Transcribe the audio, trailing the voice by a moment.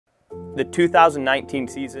The 2019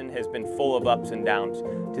 season has been full of ups and downs.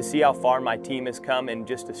 To see how far my team has come in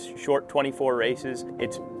just a short 24 races,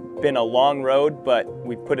 it's been a long road, but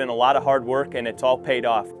we've put in a lot of hard work and it's all paid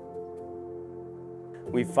off.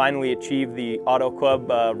 We've finally achieved the Auto Club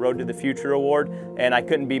Road to the Future Award, and I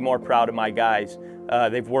couldn't be more proud of my guys.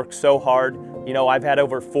 They've worked so hard. You know, I've had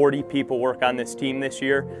over 40 people work on this team this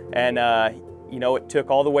year, and you know, it took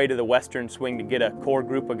all the way to the Western Swing to get a core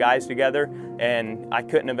group of guys together, and I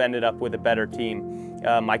couldn't have ended up with a better team.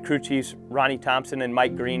 My crew chiefs, Ronnie Thompson and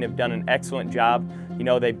Mike Green, have done an excellent job. You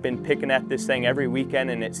know, they've been picking at this thing every weekend,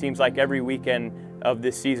 and it seems like every weekend of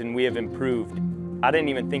this season we have improved. I didn't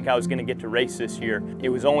even think I was going to get to race this year. It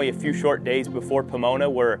was only a few short days before Pomona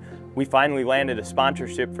where we finally landed a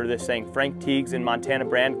sponsorship for this thing. Frank Teagues and Montana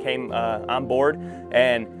Brand came on board,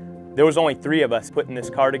 and there was only 3 of us putting this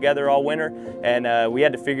car together all winter, and we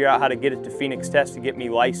had to figure out how to get it to Phoenix Test to get me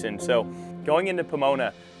licensed. So going into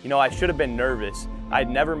Pomona, you know, I should have been nervous. I'd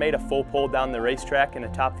never made a full pull down the racetrack in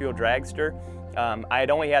a top fuel dragster. I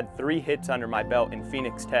had only had 3 hits under my belt in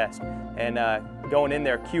Phoenix Test, and going in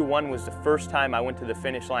there, Q1 was the first time I went to the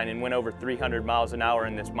finish line and went over 300 miles an hour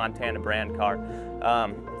in this Montana Brand car.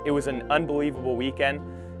 It was an unbelievable weekend.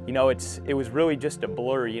 You know, it was really just a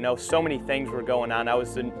blur. You know, so many things were going on. I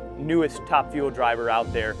was the newest top fuel driver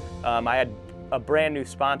out there. I had a brand new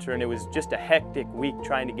sponsor, and it was just a hectic week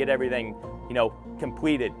trying to get everything, you know,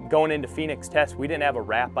 completed. Going into Phoenix Test, we didn't have a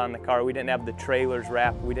wrap on the car. We didn't have the trailers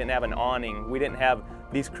wrapped. We didn't have an awning. We didn't have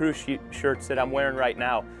these crew shirts that I'm wearing right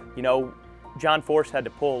now. You know, John Force had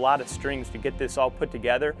to pull a lot of strings to get this all put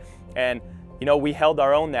together, and you know, we held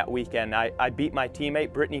our own that weekend. I beat my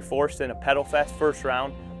teammate Brittany Force in a pedal fest first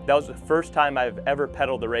round. That was the first time I've ever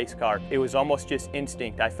pedaled a race car. It was almost just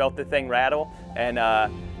instinct. I felt the thing rattle, and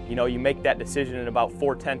you know, you make that decision in about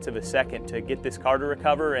 4/10 of a second to get this car to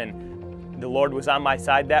recover, and the Lord was on my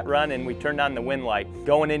side that run, and we turned on the wind light.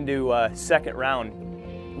 Going into second round,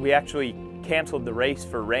 we actually canceled the race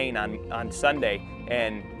for rain on Sunday,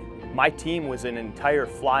 and my team was an entire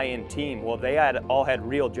fly-in team. Well, they all had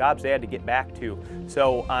real jobs they had to get back to.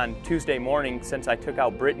 So on Tuesday morning, since I took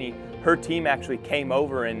out Brittany, her team actually came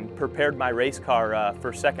over and prepared my race car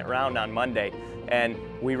for second round on Monday. And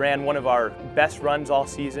we ran one of our best runs all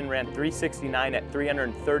season, ran 369 at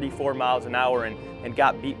 334 miles an hour, and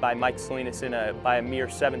got beat by Mike Salinas by a mere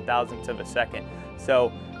 7/1000ths of a second. So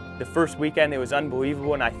the first weekend, it was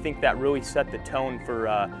unbelievable, and I think that really set the tone for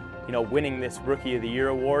you know, winning this Rookie of the Year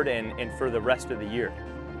award and for the rest of the year.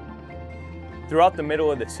 Throughout the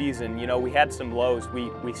middle of the season, you know, we had some lows.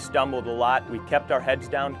 We stumbled a lot. We kept our heads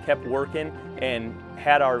down, kept working, and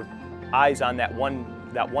had our eyes on that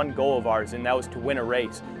one goal of ours, and that was to win a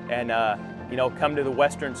race. And you know, come to the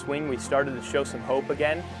Western Swing, we started to show some hope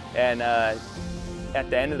again. And at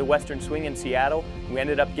the end of the Western Swing in Seattle, we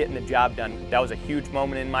ended up getting the job done. That was a huge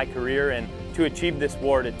moment in my career, and to achieve this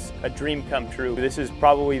award, it's a dream come true. This is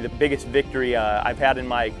probably the biggest victory I've had in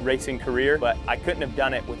my racing career, but I couldn't have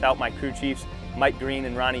done it without my crew chiefs, Mike Green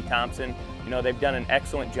and Ronnie Thompson. You know, they've done an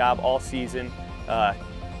excellent job all season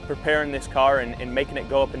preparing this car and making it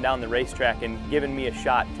go up and down the racetrack and giving me a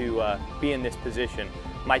shot to be in this position.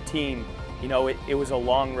 My team, you know, it was a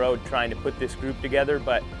long road trying to put this group together,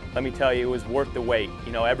 but let me tell you, it was worth the wait.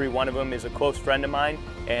 You know, every one of them is a close friend of mine,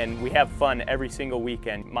 and we have fun every single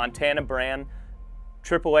weekend. Montana Brand,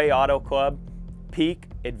 AAA Auto Club, Peak,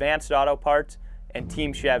 Advanced Auto Parts, and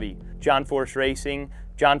Team Chevy. John Force Racing,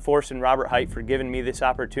 John Force and Robert Height for giving me this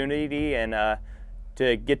opportunity, and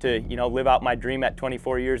to get to, you know, live out my dream at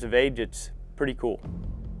 24 years of age, it's pretty cool.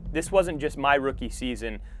 This wasn't just my rookie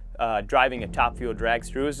season driving a top fuel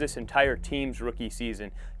dragster. It was this entire team's rookie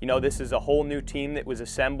season. You know, this is a whole new team that was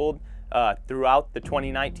assembled throughout the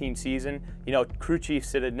 2019 season. You know, crew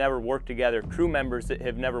chiefs that had never worked together, crew members that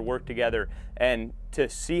have never worked together, and to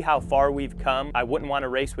see how far we've come, I wouldn't want to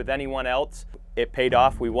race with anyone else. It paid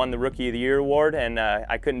off. We won the Rookie of the Year award, and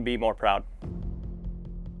I couldn't be more proud.